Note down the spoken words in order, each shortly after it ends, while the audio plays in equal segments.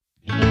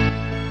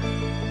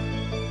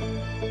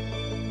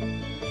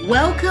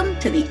Welcome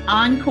to the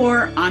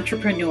Encore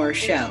Entrepreneur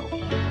Show,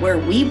 where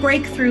we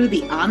break through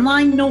the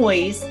online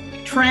noise,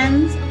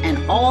 trends, and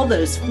all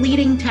those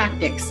fleeting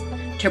tactics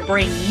to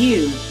bring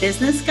you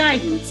business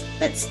guidance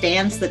that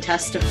stands the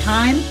test of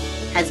time,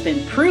 has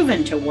been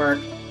proven to work,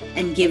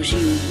 and gives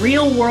you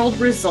real-world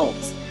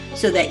results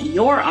so that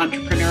your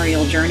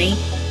entrepreneurial journey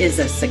is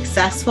as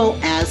successful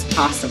as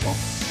possible.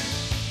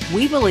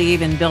 We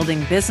believe in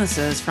building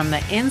businesses from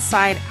the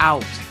inside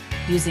out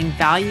using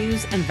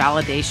values and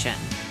validation.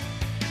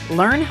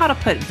 Learn how to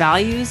put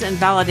values and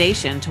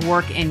validation to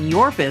work in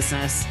your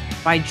business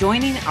by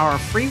joining our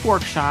free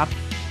workshop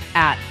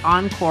at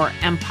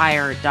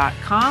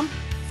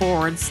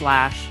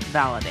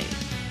encoreempire.com/validate.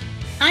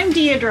 I'm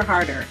Deidre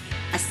Harder,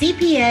 a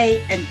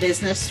CPA and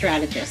business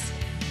strategist.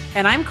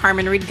 And I'm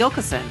Carmen Reed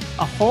Gilkison,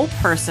 a whole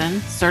person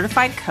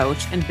certified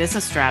coach and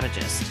business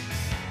strategist.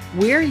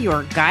 We're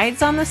your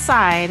guides on the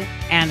side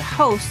and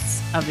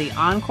hosts of the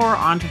Encore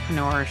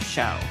Entrepreneur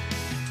Show.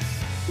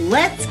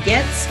 Let's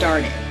get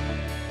started.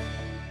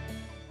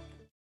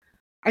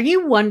 Are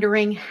you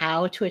wondering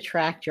how to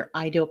attract your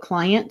ideal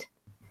client?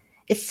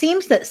 It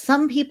seems that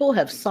some people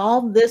have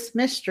solved this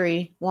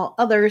mystery while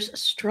others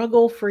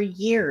struggle for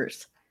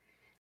years.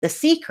 The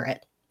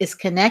secret is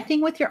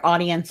connecting with your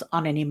audience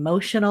on an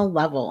emotional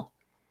level.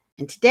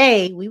 And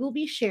today we will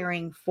be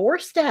sharing 4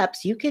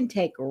 steps you can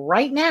take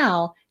right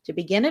now to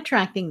begin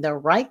attracting the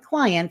right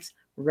clients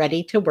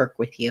ready to work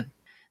with you.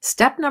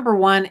 Step number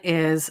 1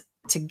 is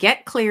to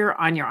get clear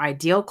on your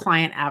ideal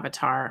client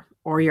avatar,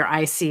 or your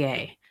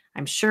ICA.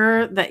 I'm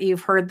sure that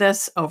you've heard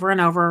this over and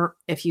over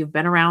if you've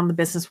been around the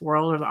business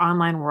world or the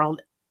online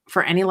world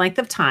for any length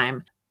of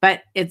time,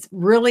 but it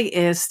really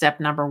is step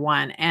number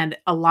 1. And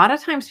a lot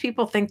of times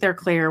people think they're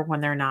clear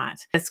when they're not.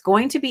 It's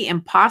going to be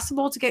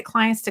impossible to get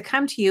clients to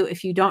come to you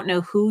if you don't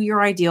know who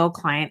your ideal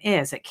client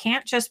is. It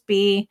can't just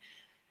be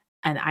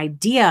an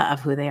idea of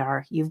who they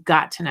are. You've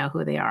got to know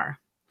who they are.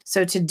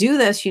 So to do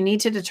this, you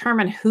need to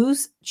determine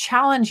whose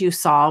challenge you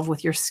solve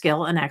with your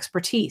skill and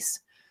expertise.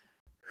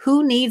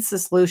 Who needs the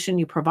solution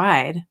you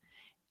provide,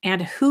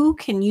 and who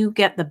can you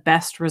get the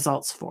best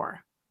results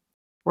for?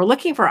 We're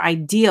looking for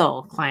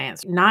ideal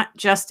clients, not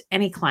just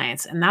any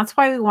clients. And that's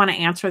why we want to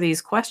answer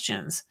these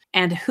questions.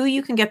 And who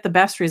you can get the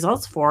best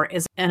results for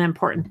is an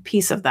important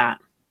piece of that.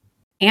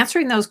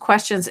 Answering those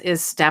questions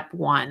is step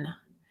 1.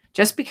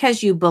 Just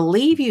because you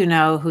believe you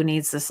know who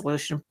needs the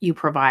solution you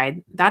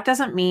provide, that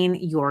doesn't mean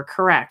you're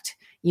correct.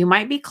 You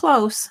might be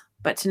close,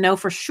 but to know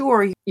for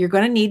sure, you're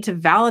going to need to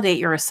validate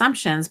your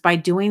assumptions by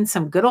doing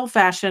some good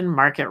old-fashioned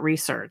market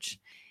research.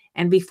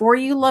 And before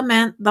you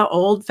lament the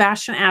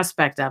old-fashioned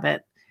aspect of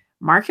it,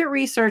 market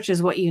research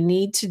is what you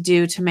need to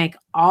do to make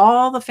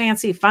all the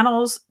fancy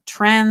funnels,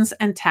 trends,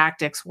 and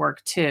tactics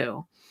work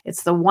too.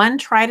 It's the one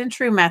tried and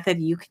true method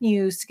you can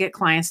use to get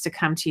clients to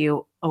come to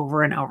you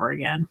over and over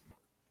again.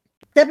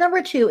 Step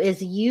number 2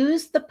 is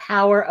use the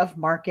power of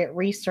market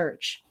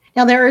research.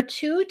 Now, there are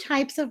 2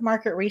 types of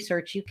market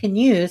research you can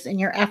use in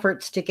your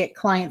efforts to get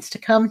clients to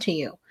come to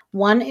you.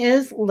 One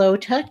is low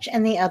touch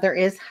and the other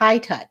is high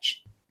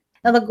touch.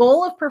 Now, the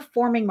goal of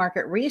performing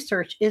market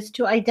research is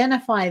to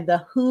identify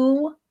the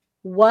who,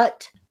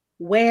 what,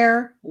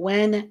 where,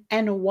 when,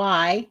 and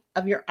why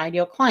of your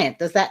ideal client.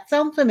 Does that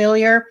sound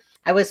familiar?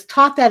 I was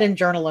taught that in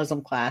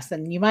journalism class,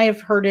 and you might have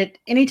heard it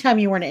anytime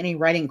you were in any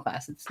writing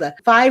class. It's the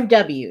 5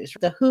 W's,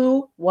 the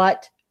who,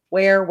 what,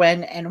 where,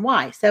 when, and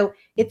why. So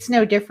it's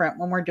no different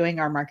when we're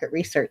doing our market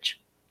research.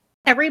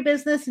 Every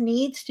business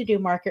needs to do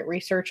market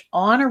research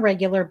on a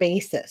regular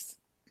basis.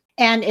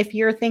 And if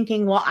you're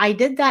thinking, well, I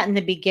did that in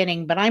the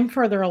beginning, but I'm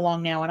further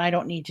along now and I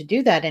don't need to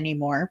do that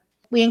anymore,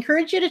 we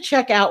encourage you to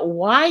check out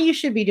why you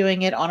should be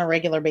doing it on a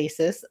regular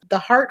basis. The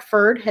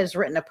Hartford has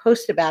written a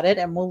post about it,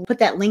 and we'll put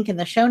that link in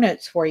the show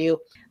notes for you.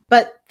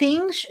 But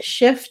things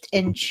shift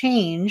and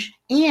change,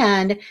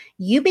 and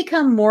you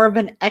become more of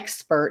an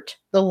expert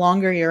the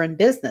longer you're in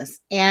business.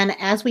 And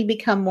as we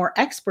become more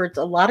experts,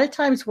 a lot of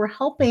times we're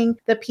helping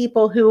the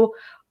people who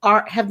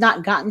have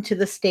not gotten to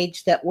the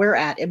stage that we're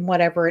at in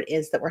whatever it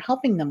is that we're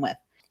helping them with.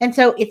 And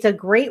so it's a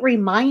great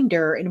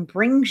reminder and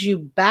brings you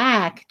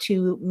back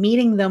to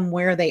meeting them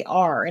where they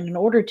are. And in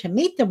order to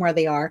meet them where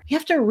they are, you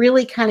have to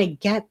really kind of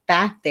get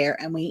back there.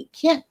 And we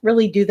can't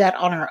really do that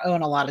on our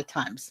own a lot of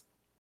times.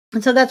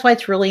 And so that's why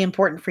it's really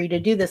important for you to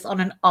do this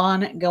on an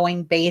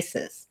ongoing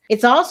basis.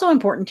 It's also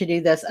important to do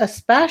this,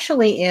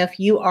 especially if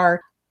you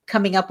are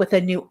coming up with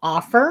a new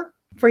offer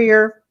for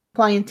your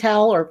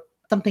clientele or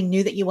something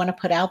new that you want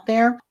to put out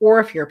there,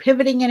 or if you're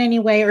pivoting in any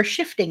way or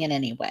shifting in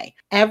any way.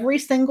 Every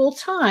single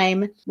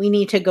time, we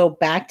need to go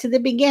back to the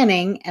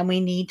beginning and we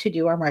need to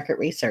do our market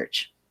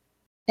research.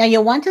 Now,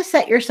 you'll want to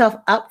set yourself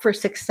up for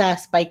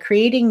success by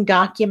creating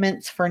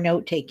documents for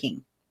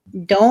note-taking.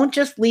 Don't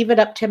just leave it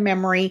up to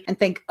memory and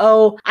think,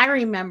 oh, I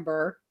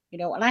remember,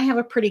 and I have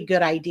a pretty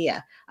good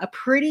idea. A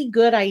pretty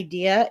good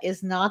idea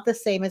is not the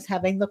same as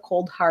having the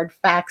cold, hard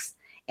facts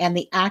and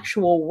the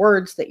actual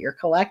words that you're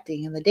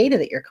collecting and the data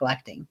that you're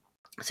collecting.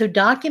 So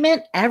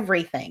document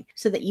everything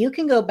so that you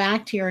can go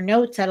back to your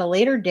notes at a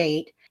later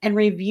date and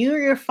review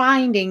your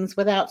findings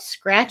without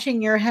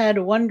scratching your head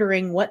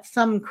wondering what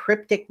some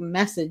cryptic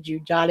message you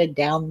jotted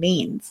down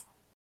means.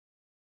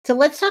 So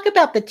let's talk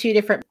about the two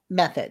different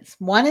methods.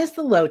 One is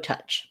the low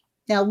touch.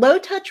 Now, low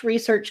touch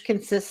research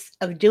consists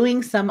of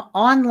doing some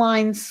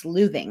online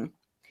sleuthing.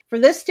 For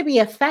this to be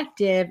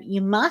effective,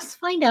 you must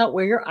find out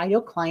where your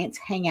ideal clients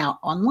hang out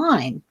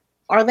online.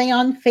 Are they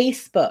on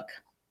Facebook,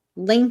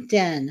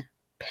 LinkedIn,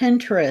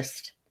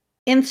 Pinterest,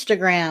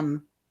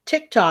 Instagram,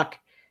 TikTok,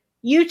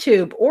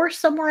 YouTube, or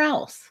somewhere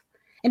else?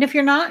 And if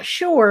you're not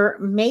sure,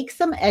 make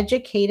some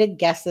educated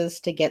guesses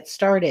to get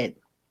started.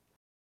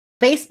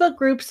 Facebook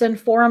groups and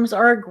forums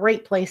are a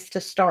great place to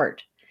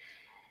start.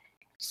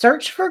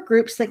 Search for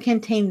groups that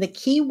contain the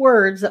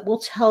keywords that will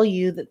tell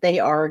you that they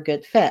are a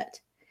good fit.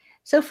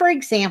 So, for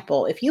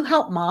example, if you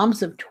help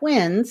moms of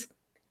twins,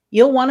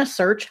 you'll want to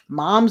search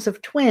moms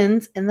of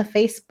twins in the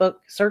Facebook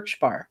search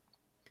bar.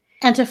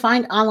 And to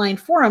find online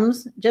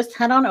forums, just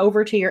head on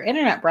over to your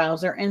internet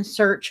browser and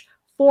search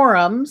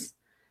forums,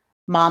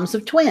 moms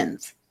of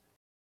twins.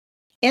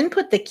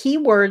 Input the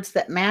keywords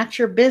that match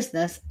your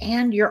business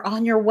and you're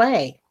on your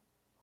way.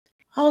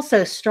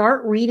 Also,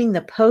 start reading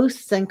the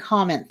posts and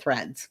comment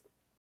threads.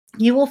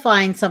 You will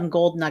find some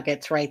gold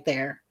nuggets right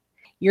there.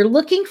 You're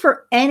looking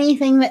for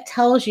anything that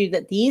tells you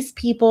that these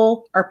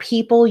people are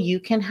people you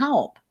can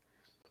help.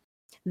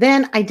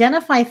 Then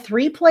identify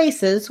 3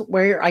 places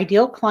where your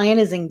ideal client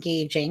is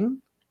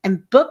engaging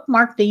and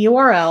bookmark the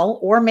URL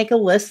or make a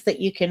list that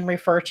you can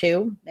refer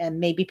to and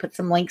maybe put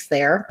some links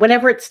there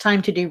whenever it's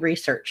time to do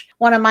research.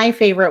 One of my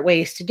favorite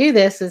ways to do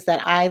this is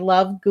that I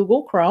love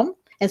Google Chrome.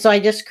 And so I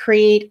just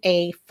create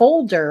a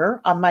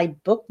folder on my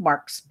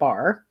bookmarks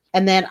bar,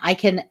 and then I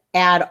can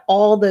add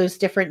all those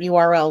different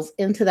URLs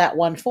into that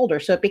one folder.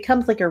 So it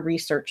becomes like a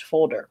research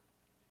folder.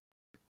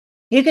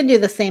 You can do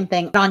the same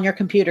thing on your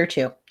computer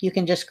too. You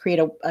can just create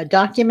a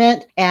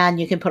document and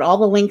you can put all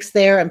the links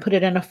there and put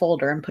it in a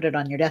folder and put it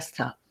on your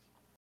desktop.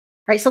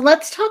 All right, so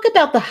let's talk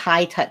about the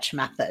high touch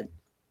method.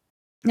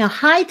 Now,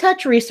 high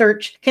touch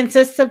research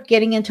consists of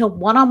getting into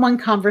one-on-one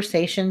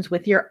conversations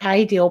with your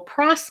ideal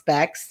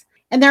prospects,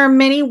 and there are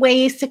many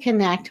ways to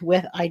connect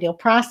with ideal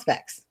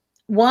prospects.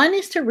 One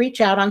is to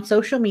reach out on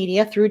social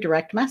media through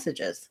direct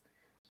messages.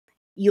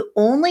 You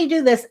only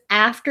do this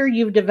after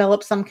you've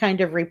developed some kind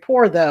of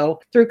rapport,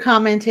 though, through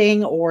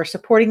commenting or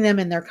supporting them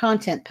in their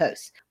content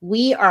posts.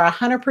 We are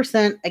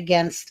 100%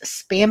 against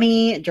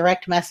spammy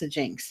direct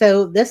messaging.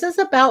 So this is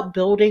about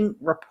building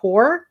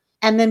rapport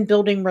and then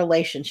building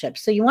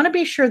relationships. So you want to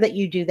be sure that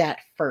you do that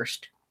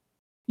first.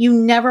 You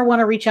never want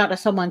to reach out to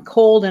someone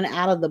cold and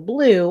out of the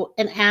blue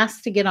and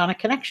ask to get on a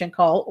connection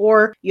call,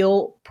 or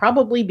you'll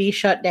probably be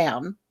shut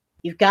down.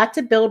 You've got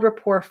to build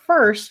rapport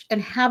first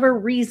and have a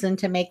reason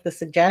to make the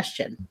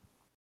suggestion.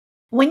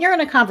 When you're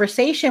in a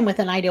conversation with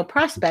an ideal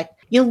prospect,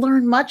 you'll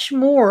learn much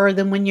more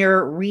than when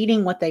you're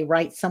reading what they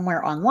write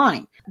somewhere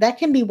online. That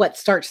can be what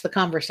starts the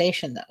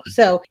conversation, though.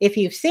 So if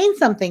you've seen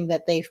something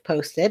that they've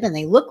posted and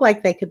they look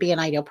like they could be an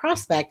ideal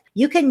prospect,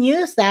 you can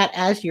use that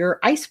as your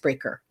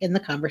icebreaker in the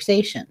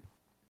conversation.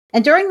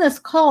 And during this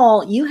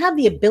call, you have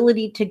the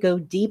ability to go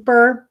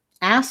deeper,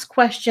 ask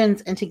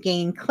questions, and to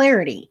gain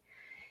clarity.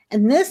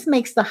 And this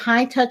makes the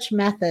high touch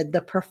method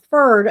the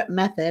preferred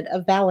method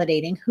of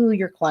validating who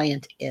your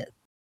client is.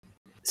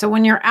 So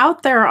when you're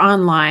out there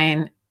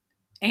online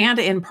and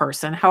in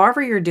person,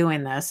 however you're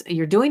doing this,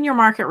 you're doing your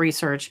market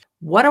research.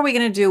 What are we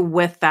going to do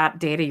with that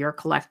data you're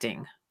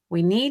collecting?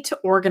 We need to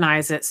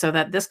organize it so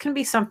that this can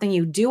be something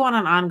you do on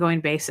an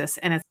ongoing basis,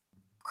 and it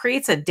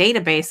creates a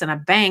database and a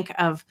bank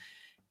of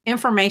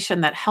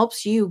information that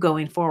helps you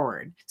going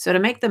forward. So to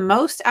make the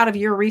most out of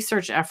your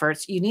research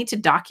efforts, you need to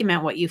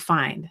document what you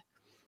find.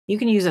 You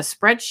can use a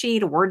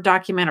spreadsheet, a Word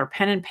document, or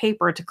pen and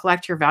paper to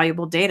collect your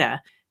valuable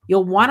data.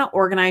 You'll want to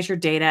organize your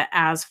data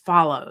as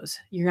follows.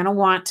 You're going to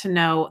want to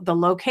know the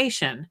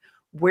location.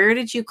 Where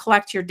did you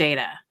collect your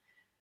data?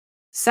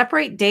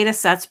 Separate data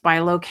sets by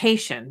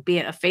location, be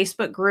it a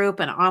Facebook group,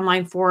 an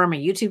online forum, a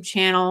YouTube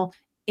channel,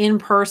 in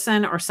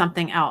person, or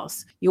something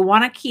else. You'll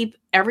want to keep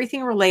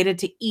everything related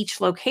to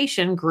each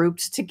location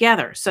grouped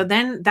together. So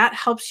then that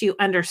helps you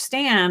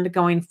understand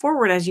going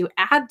forward as you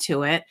add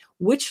to it,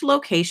 which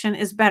location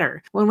is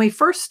better. When we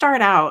first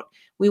start out,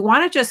 we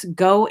want to just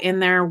go in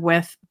there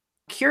with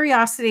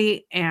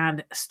curiosity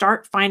and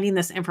start finding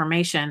this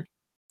information,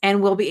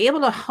 and we'll be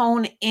able to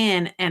hone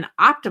in and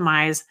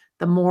optimize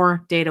the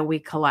more data we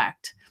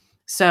collect.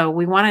 So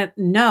we want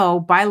to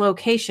know by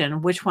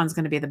location which one's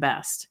going to be the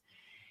best.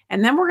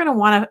 And then we're going to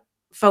want to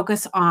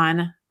focus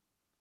on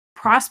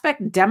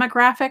prospect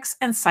demographics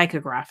and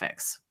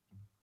psychographics.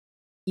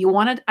 You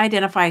want to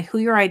identify who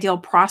your ideal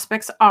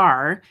prospects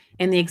are.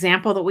 In the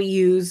example that we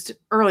used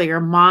earlier,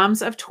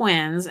 moms of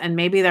twins, and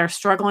maybe they're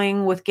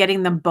struggling with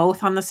getting them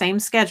both on the same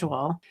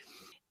schedule.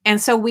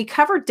 And so we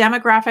cover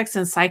demographics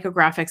and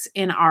psychographics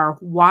in our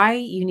Why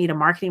You Need a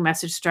Marketing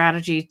Message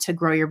Strategy to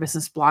Grow Your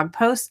Business blog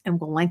post, and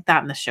we'll link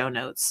that in the show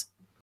notes.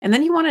 And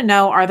then you want to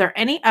know, are there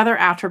any other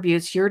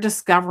attributes you're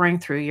discovering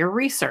through your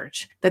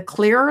research? The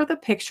clearer the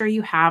picture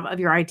you have of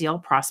your ideal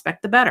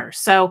prospect, the better.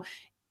 So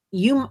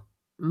you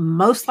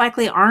most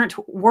likely aren't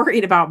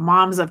worried about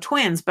moms of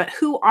twins, but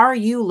who are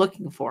you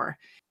looking for?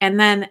 And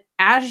then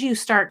as you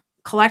start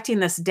collecting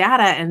this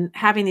data and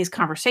having these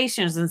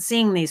conversations and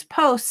seeing these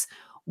posts,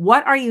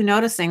 what are you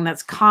noticing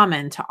that's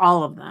common to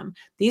all of them?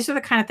 These are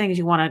the kind of things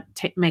you want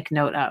to make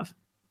note of.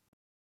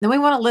 Then we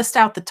want to list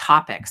out the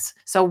topics.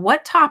 So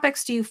what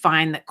topics do you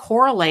find that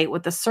correlate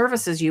with the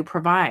services you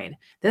provide?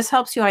 This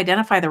helps you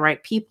identify the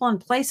right people and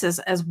places,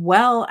 as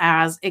well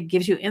as it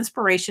gives you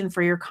inspiration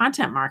for your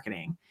content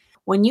marketing.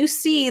 When you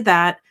see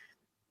that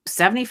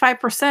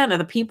 75% of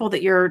the people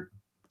that you're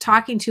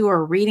talking to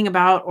or reading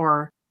about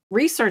or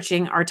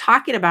researching are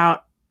talking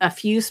about a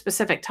few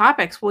specific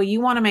topics, well,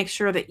 you want to make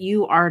sure that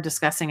you are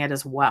discussing it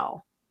as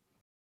well.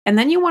 And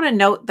then you want to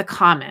note the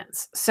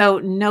comments. So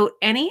note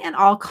any and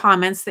all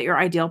comments that your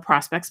ideal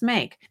prospects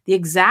make. The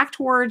exact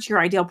words your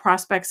ideal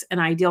prospects and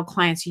ideal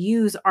clients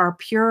use are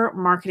pure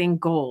marketing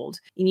gold.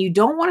 And you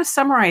don't want to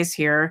summarize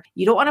here.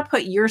 You don't want to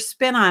put your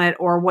spin on it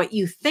or what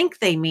you think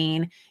they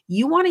mean.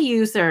 You want to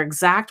use their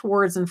exact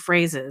words and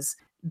phrases.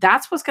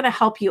 That's what's going to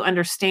help you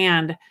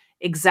understand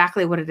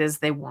exactly what it is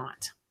they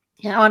want.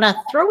 Yeah, I want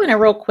to throw in a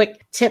real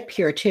quick tip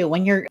here too.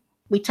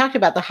 We talked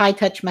about the high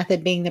touch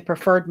method being the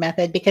preferred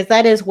method, because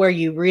that is where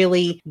you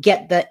really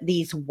get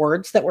these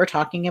words that we're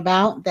talking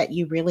about that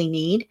you really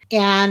need.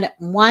 And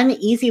one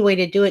easy way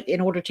to do it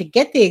in order to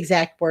get the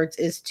exact words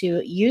is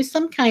to use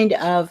some kind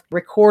of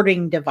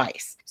recording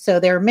device. So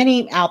there are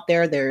many out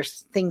there.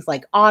 There's things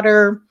like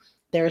Otter.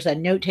 There's a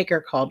note taker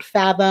called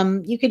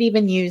Fathom. You could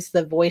even use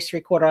the voice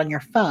recorder on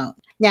your phone.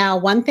 Now,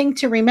 one thing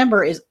to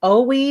remember is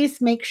always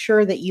make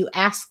sure that you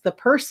ask the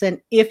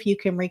person if you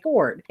can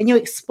record and you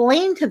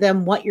explain to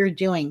them what you're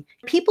doing.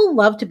 People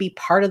love to be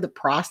part of the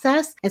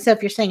process. And so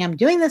if you're saying, I'm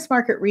doing this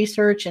market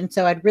research, and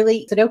so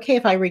is it okay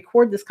if I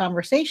record this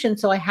conversation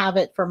so I have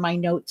it for my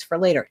notes for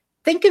later?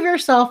 Think of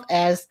yourself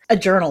as a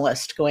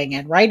journalist going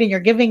in, right? And you're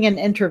giving an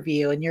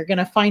interview and you're going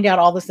to find out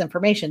all this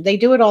information. They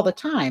do it all the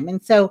time.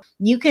 And so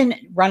you can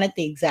run it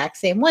the exact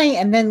same way.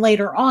 And then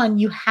later on,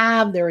 you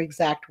have their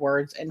exact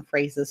words and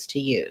phrases to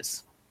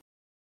use.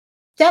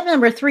 Step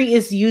number 3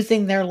 is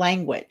using their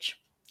language.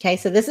 Okay,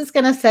 so this is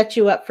going to set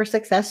you up for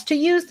success to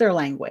use their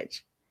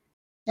language.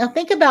 Now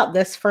think about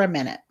this for a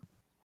minute.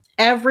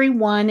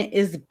 Everyone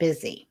is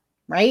busy,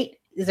 right?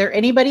 Is there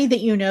anybody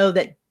that you know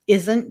that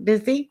isn't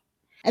busy?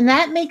 And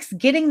that makes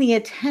getting the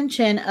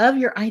attention of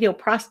your ideal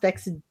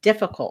prospects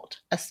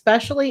difficult,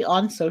 especially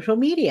on social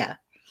media.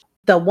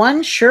 The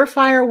one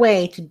surefire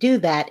way to do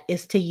that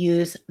is to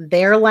use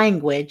their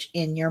language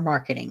in your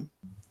marketing.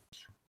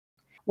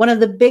 One of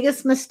the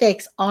biggest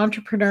mistakes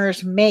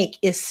entrepreneurs make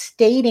is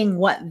stating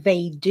what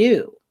they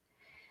do.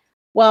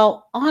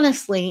 Well,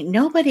 honestly,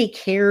 nobody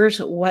cares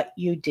what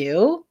you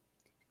do.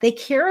 They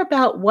care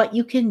about what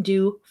you can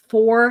do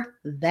for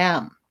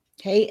them.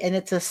 Okay, and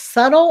it's a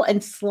subtle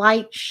and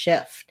slight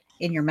shift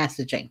in your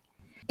messaging.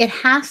 It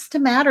has to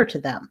matter to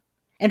them.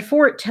 And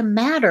for it to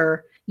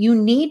matter, you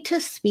need to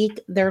speak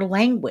their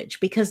language,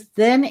 because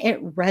then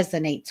it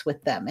resonates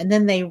with them. And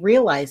then they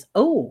realize,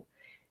 oh,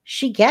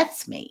 she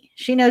gets me.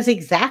 She knows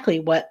exactly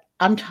what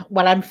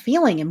I'm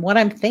feeling and what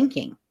I'm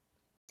thinking.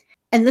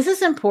 And this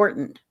is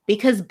important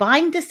because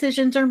buying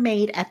decisions are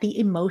made at the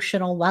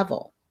emotional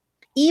level.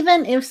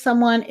 Even if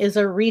someone is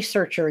a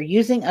researcher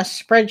using a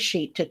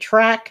spreadsheet to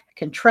track,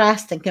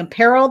 contrast, and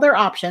compare all their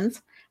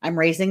options, I'm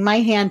raising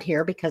my hand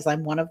here because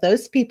I'm one of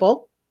those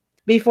people,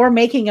 before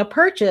making a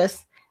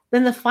purchase,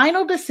 then the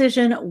final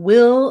decision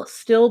will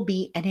still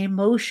be an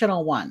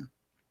emotional one.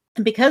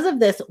 And because of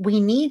this, we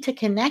need to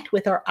connect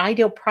with our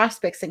ideal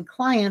prospects and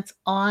clients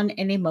on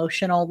an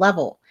emotional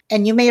level.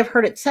 And you may have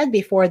heard it said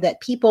before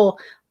that people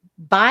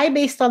buy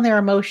based on their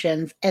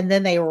emotions and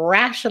then they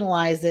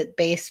rationalize it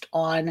based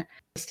on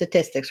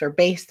statistics or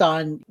based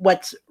on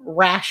what's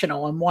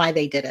rational and why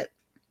they did it.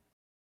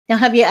 Now,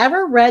 have you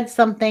ever read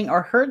something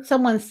or heard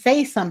someone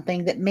say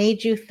something that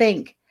made you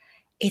think,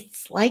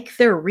 it's like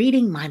they're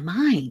reading my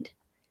mind?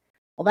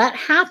 Well, that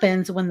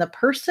happens when the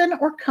person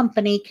or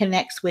company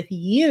connects with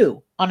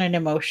you on an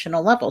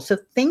emotional level. So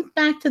think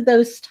back to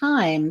those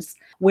times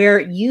where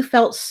you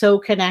felt so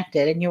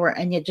connected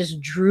and it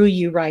just drew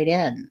you right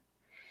in.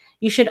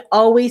 You should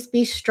always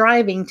be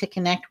striving to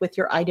connect with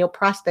your ideal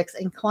prospects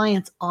and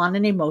clients on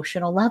an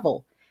emotional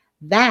level.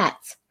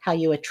 That's how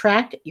you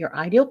attract your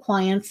ideal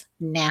clients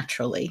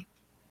naturally.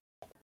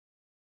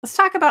 Let's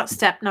talk about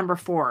step number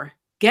 4.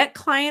 Get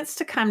clients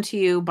to come to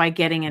you by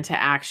getting into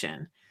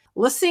action.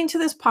 Listening to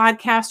this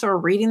podcast or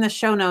reading the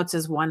show notes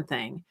is one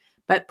thing,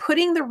 but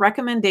putting the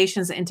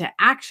recommendations into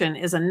action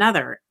is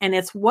another. And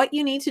it's what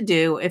you need to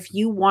do if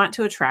you want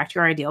to attract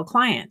your ideal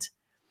client.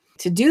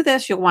 To do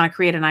this, you'll want to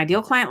create an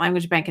ideal client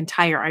language bank and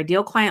tie your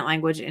ideal client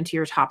language into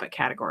your topic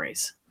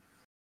categories.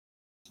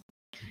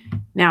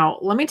 Now,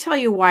 let me tell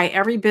you why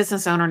every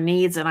business owner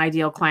needs an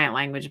ideal client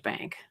language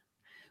bank.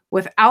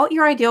 Without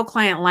your ideal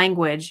client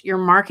language, your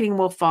marketing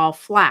will fall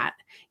flat.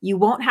 You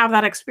won't have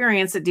that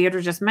experience that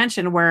Deirdre just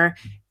mentioned where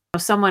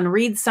someone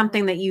reads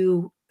something that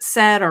you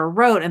said or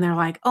wrote and they're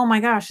like, oh my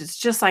gosh, it's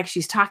just like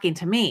she's talking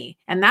to me.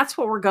 And that's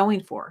what we're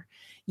going for.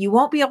 you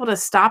won't be able to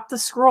stop the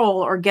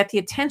scroll or get the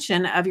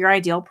attention of your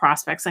ideal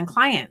prospects and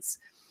clients.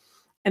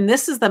 And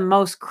this is the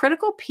most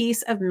critical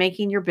piece of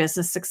making your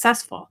business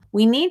successful.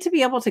 We need to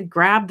be able to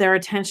grab their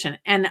attention.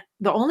 And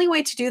the only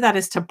way to do that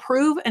is to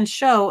prove and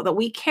show that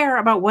we care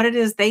about what it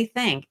is they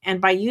think.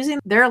 And by using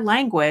their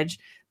language,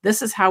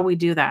 this is how we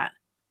do that.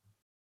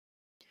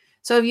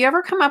 So have you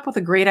ever come up with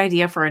a great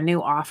idea for a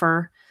new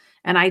offer?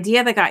 An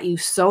idea that got you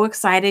so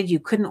excited you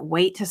couldn't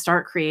wait to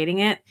start creating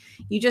it?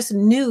 You just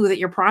knew that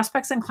your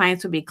prospects and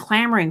clients would be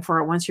clamoring for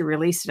it once you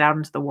released it out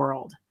into the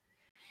world.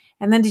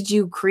 And then did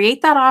you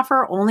create that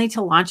offer only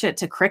to launch it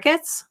to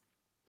crickets?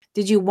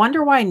 Did you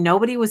wonder why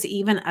nobody was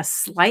even a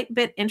slight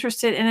bit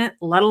interested in it,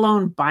 let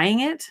alone buying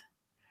it?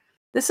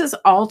 This is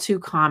all too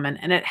common,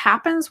 and it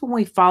happens when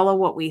we follow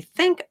what we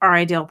think our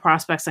ideal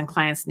prospects and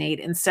clients need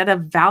instead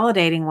of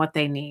validating what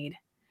they need.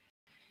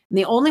 And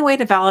the only way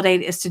to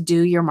validate is to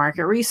do your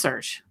market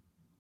research.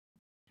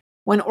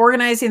 When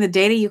organizing the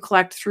data you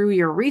collect through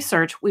your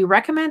research, we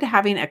recommend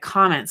having a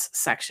comments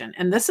section,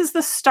 and this is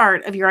the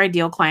start of your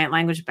ideal client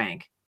language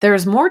bank.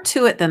 There's more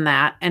to it than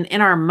that, and in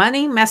our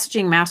Money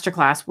Messaging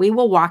Masterclass, we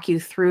will walk you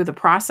through the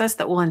process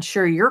that will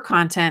ensure your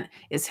content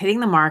is hitting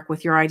the mark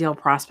with your ideal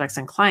prospects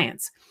and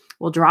clients.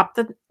 We'll drop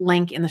the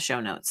link in the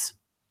show notes.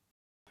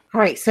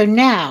 All right, so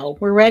now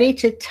we're ready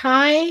to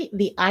tie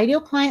the ideal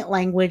client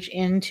language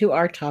into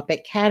our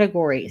topic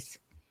categories.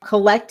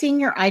 Collecting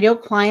your ideal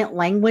client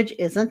language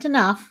isn't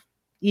enough.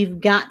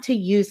 You've got to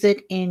use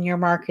it in your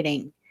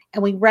marketing.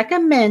 And we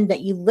recommend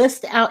that you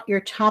list out your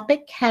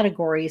topic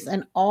categories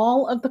and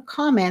all of the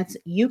comments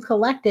you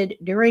collected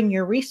during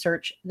your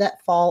research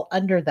that fall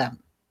under them.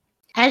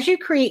 As you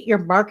create your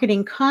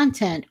marketing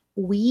content,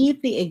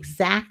 weave the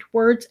exact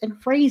words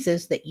and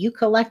phrases that you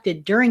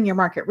collected during your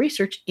market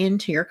research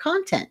into your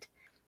content.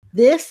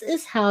 This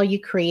is how you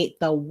create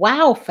the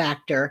wow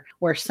factor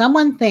where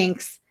someone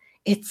thinks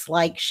it's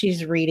like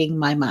she's reading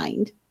my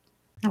mind.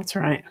 That's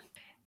right.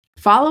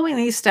 Following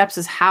these steps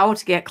is how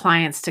to get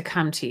clients to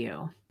come to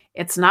you.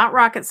 It's not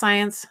rocket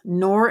science,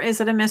 nor is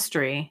it a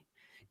mystery.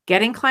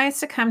 Getting clients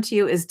to come to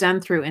you is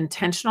done through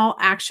intentional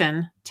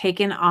action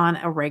taken on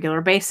a regular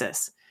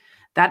basis.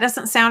 That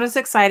doesn't sound as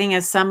exciting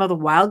as some of the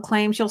wild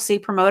claims you'll see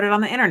promoted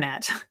on the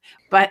internet,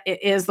 but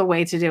it is the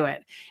way to do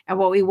it. And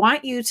what we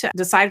want you to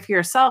decide for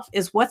yourself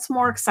is what's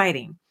more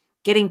exciting: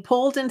 getting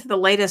pulled into the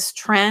latest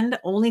trend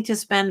only to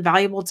spend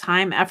valuable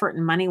time, effort,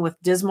 and money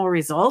with dismal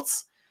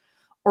results,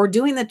 or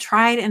doing the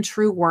tried and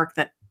true work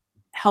that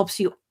helps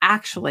you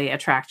actually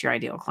attract your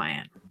ideal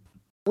client.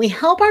 We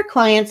help our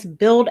clients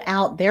build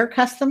out their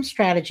custom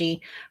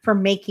strategy for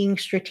making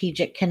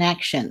strategic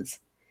connections.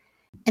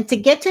 And to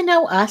get to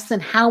know us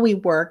and how we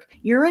work,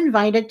 you're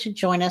invited to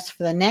join us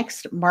for the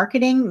next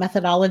Marketing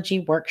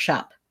Methodology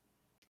Workshop.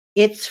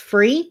 It's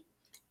free,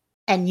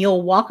 and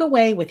you'll walk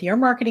away with your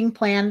marketing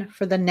plan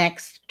for the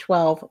next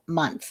 12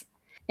 months.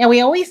 Now,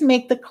 we always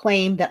make the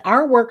claim that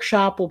our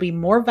workshop will be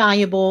more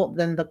valuable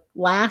than the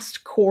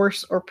last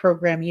course or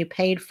program you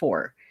paid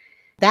for.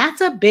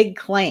 That's a big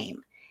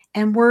claim,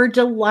 and we're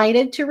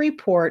delighted to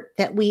report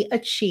that we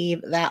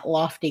achieve that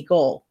lofty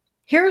goal.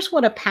 Here's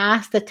what a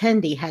past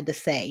attendee had to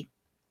say.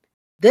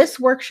 This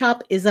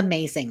workshop is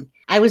amazing.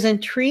 I was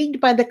intrigued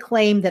by the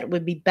claim that it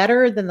would be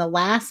better than the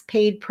last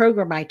paid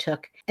program I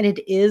took, and it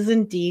is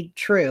indeed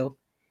true.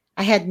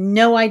 I had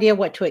no idea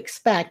what to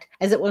expect,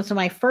 as it was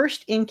my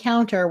first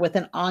encounter with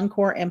an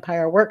Encore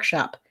Empire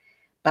workshop,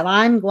 but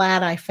I'm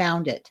glad I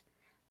found it.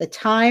 The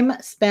time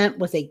spent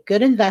was a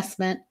good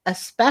investment,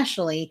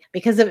 especially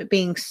because of it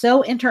being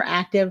so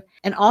interactive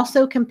and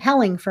also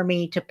compelling for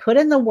me to put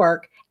in the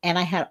work, and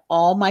I had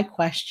all my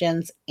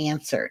questions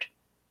answered.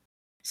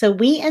 So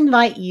we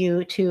invite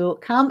you to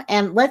come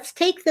and let's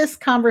take this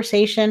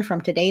conversation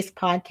from today's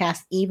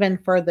podcast even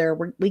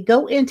further. We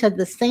go into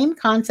the same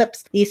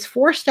concepts, these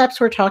 4 steps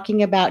we're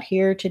talking about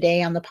here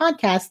today on the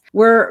podcast.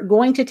 We're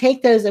going to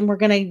take those and we're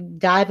going to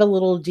dive a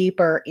little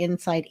deeper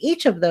inside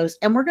each of those.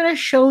 And we're going to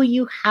show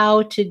you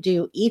how to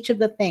do each of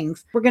the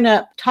things. We're going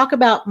to talk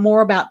about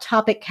more about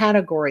topic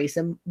categories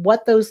and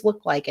what those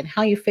look like and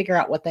how you figure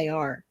out what they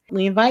are.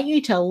 We invite you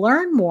to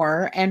learn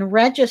more and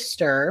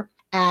register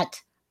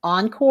at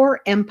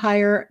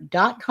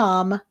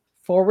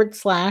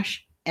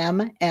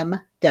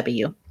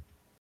encoreempire.com/MMW.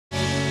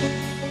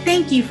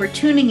 Thank you for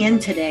tuning in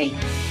today.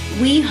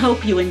 We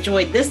hope you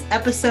enjoyed this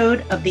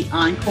episode of The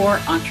Encore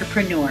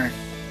Entrepreneur.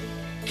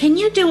 Can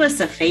you do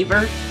us a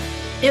favor?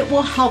 It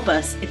will help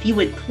us if you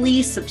would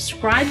please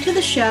subscribe to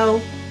the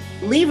show,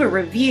 leave a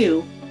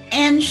review,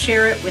 and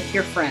share it with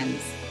your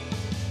friends.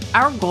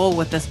 Our goal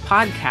with this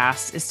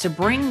podcast is to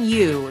bring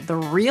you the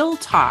real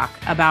talk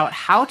about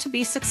how to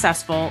be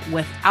successful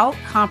without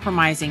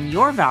compromising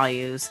your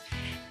values,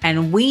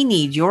 and we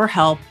need your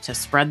help to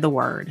spread the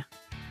word.